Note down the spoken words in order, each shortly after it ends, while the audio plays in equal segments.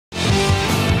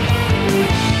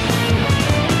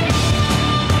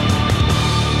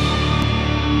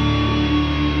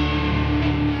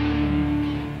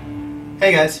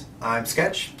Hey guys, I'm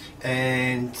Sketch,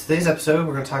 and today's episode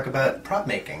we're going to talk about prop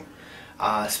making,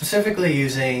 specifically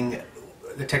using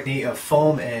the technique of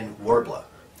foam and Worbla.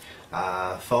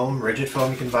 Foam, rigid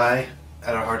foam you can buy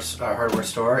at our hardware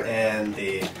store, and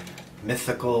the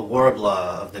mythical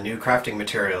Worbla of the new crafting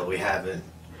material we have in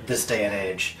this day and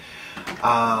age.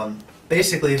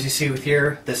 Basically, as you see with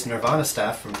here, this Nirvana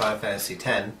staff from Final Fantasy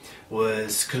X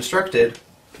was constructed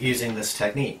using this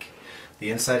technique. The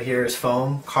inside here is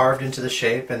foam carved into the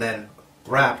shape and then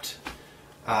wrapped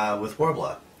with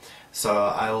Worbla. So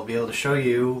I will be able to show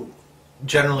you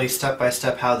generally step by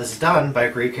step how this is done by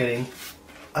recreating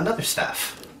another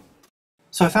staff.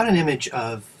 So I found an image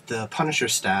of the Punisher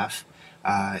staff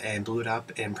and blew it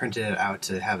up and printed it out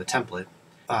to have a template.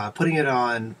 Putting it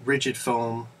on rigid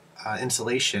foam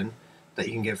insulation that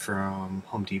you can get from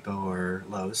Home Depot or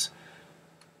Lowe's.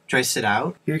 Traced it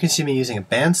out. Here you can see me using a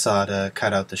bandsaw to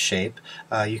cut out the shape.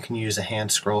 You can use a hand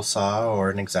scroll saw or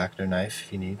an X-Acto knife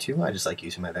if you need to. I just like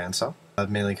using my bandsaw,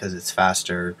 mainly because it's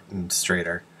faster and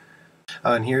straighter.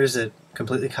 And here's it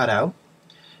completely cut out.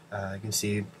 You can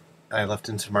see I left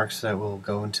in some marks that we'll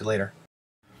go into later.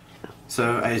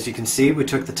 So as you can see, we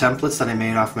took the templates that I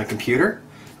made off my computer.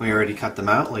 We already cut them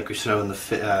out like we showed in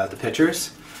the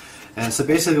pictures. And so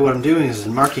basically what I'm doing is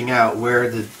marking out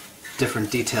where the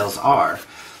different details are.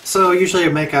 So usually I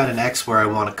make out an X where I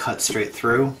want to cut straight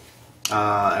through,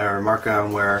 or mark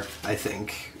out where I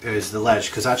think is the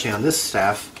ledge, because actually on this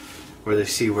staff, where they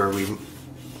see where we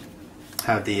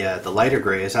have the lighter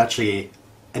gray, is actually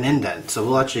an indent. So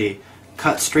we'll actually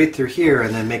cut straight through here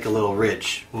and then make a little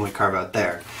ridge when we carve out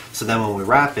there. So then when we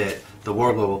wrap it, the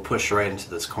Worbla will push right into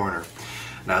this corner.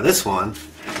 Now this one,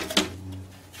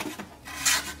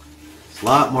 it's a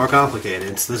lot more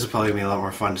complicated, so this is probably going to be a lot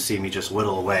more fun to see me just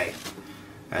whittle away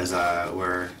as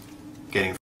we're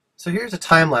getting. So here's a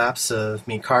time lapse of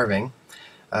me carving.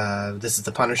 This is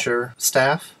the Punisher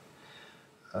staff.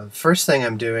 First thing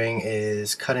I'm doing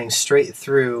is cutting straight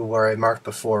through where I marked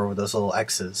before with those little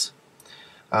X's.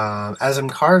 As I'm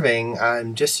carving,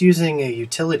 I'm just using a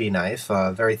utility knife,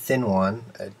 a very thin one,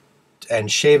 and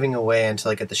shaving away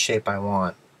until I get the shape I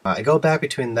want. I go back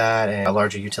between that and a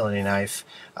larger utility knife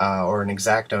or an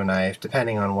X-Acto knife,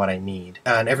 depending on what I need.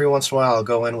 And every once in a while I'll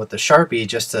go in with the Sharpie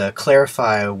just to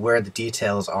clarify where the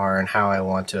details are and how I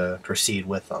want to proceed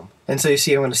with them. And so you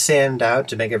see I'm going to sand out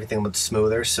to make everything look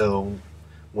smoother, so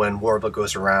when Worbla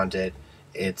goes around it,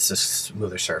 it's a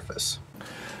smoother surface.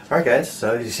 Alright guys,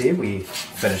 so as you see we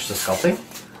finished the sculpting.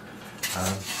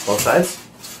 Both sides.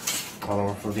 All the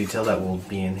wonderful detail that will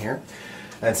be in here.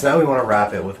 And so now we want to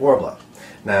wrap it with Worbla.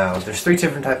 Now, there's three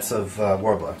different types of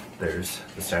Worbla. There's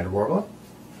the standard Worbla,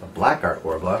 the black art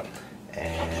Worbla,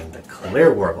 and the clear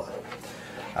Worbla.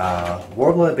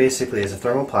 Worbla basically is a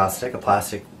thermoplastic, a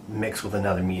plastic mixed with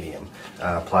another medium.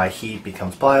 Apply heat,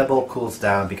 becomes pliable, cools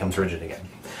down, becomes rigid again.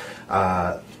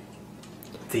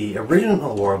 The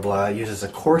original Worbla uses a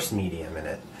coarse medium in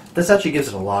it. This actually gives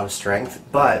it a lot of strength,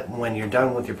 but when you're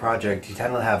done with your project, you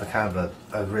tend to have a kind of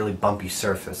a really bumpy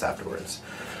surface afterwards.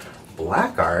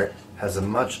 Black art has a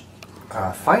much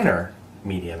finer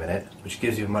medium in it, which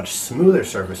gives you a much smoother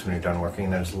surface when you're done working,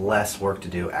 and there's less work to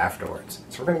do afterwards.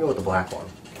 So we're going to go with the black one.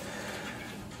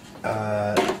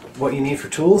 What you need for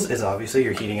tools is obviously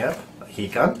your heating up, a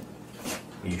heat gun.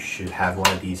 You should have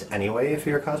one of these anyway if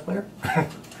you're a cosplayer.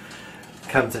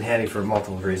 Comes in handy for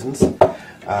multiple reasons.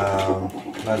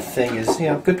 Another thing is,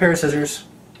 good pair of scissors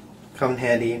come in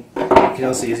handy. You can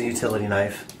also use a utility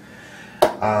knife.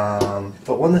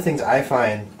 But one of the things I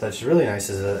find that's really nice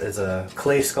is a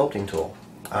clay sculpting tool.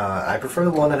 I prefer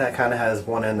the one that kind of has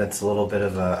one end that's a little bit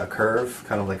of a curve,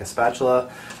 kind of like a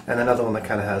spatula, and another one that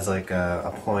kind of has like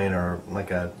a point or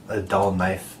like a dull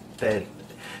knife bit.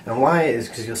 And why is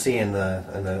because you'll see in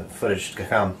the footage to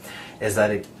come is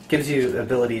that it gives you the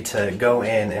ability to go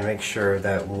in and make sure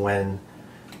that when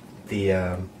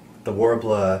the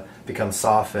Worbla becomes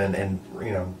softened and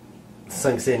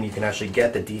sinks in, you can actually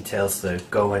get the details to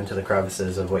go into the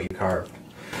crevices of what you carved.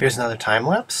 Here's another time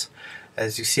lapse.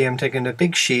 As you see, I'm taking a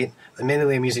big sheet.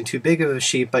 Admittedly, I'm using too big of a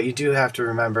sheet, but you do have to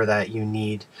remember that you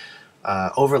need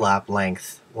overlap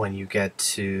length when you get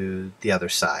to the other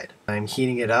side. I'm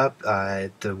heating it up.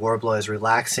 The Worbla is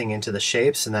relaxing into the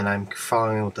shapes, and then I'm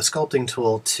following with the sculpting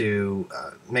tool to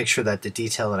make sure that the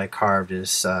detail that I carved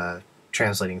is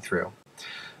translating through.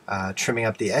 Trimming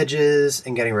up the edges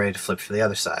and getting ready to flip for the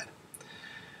other side.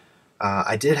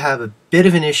 I did have a bit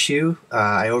of an issue.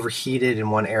 I overheated in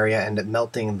one area, ended up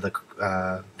melting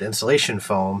the insulation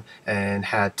foam, and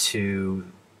had to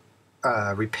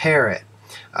repair it.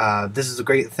 This is a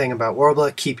great thing about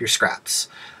Worbla: keep your scraps.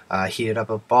 Heated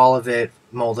up a ball of it,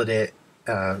 molded it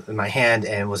in my hand,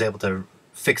 and was able to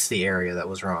fix the area that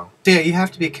was wrong. So yeah, you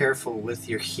have to be careful with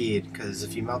your heat, because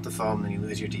if you melt the foam then you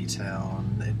lose your detail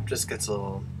and it just gets a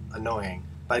little annoying,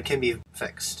 but it can be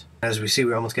fixed. As we see,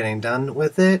 we're almost getting done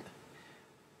with it.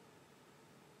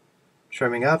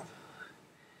 Trimming up,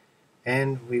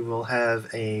 and we will have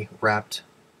a wrapped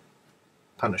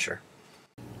Punisher.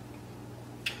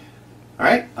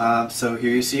 Alright, so here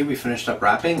you see we finished up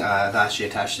wrapping. I've actually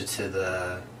attached it to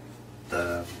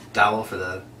the dowel for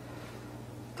the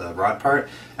rod part,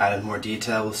 added more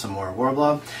detail with some more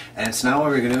Worbla, and so now what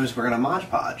we're going to do is we're going to Mod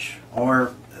Podge,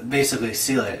 or basically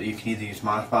seal it. You can either use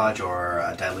Mod Podge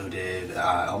or diluted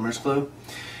Elmer's glue.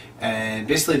 And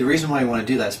basically the reason why you want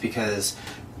to do that is because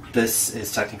this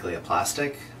is technically a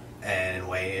plastic, and in a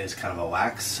way it is kind of a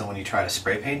wax, so when you try to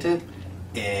spray paint it,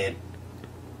 it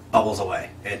bubbles away.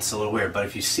 It's a little weird, but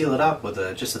if you seal it up with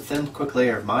just a thin, quick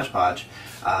layer of Mod Podge,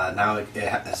 now it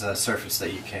has a surface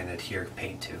that you can adhere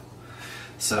paint to.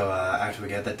 So after we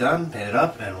get that done, paint it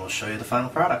up, and we'll show you the final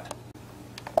product.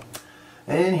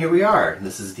 And here we are.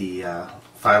 This is the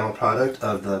final product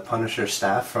of the Punisher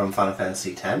staff from Final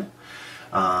Fantasy X.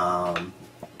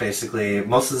 Basically,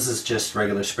 most of this is just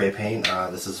regular spray paint.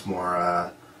 This is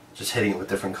more just hitting it with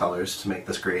different colors to make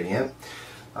this gradient.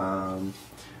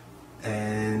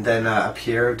 And then up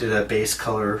here did a base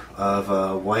color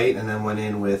of white, and then went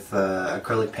in with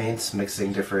acrylic paints,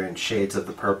 mixing different shades of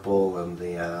the purple and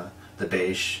the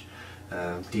beige,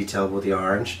 detailed with the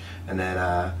orange, and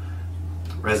then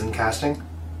resin casting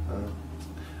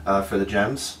for the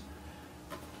gems.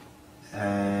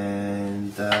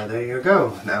 And there you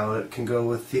go. Now it can go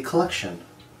with the collection.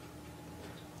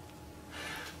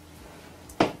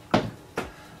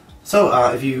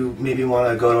 So if you maybe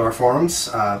want to go to our forums,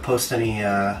 post any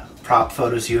prop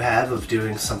photos you have of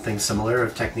doing something similar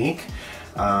of technique,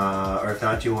 or if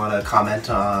not, you want to comment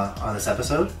on this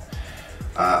episode.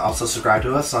 Also subscribe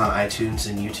to us on iTunes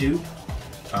and YouTube.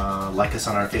 Like us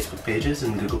on our Facebook pages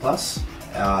and Google+.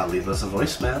 Leave us a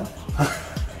voicemail.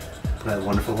 That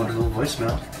wonderful, wonderful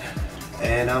voicemail.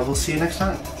 And we'll see you next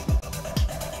time.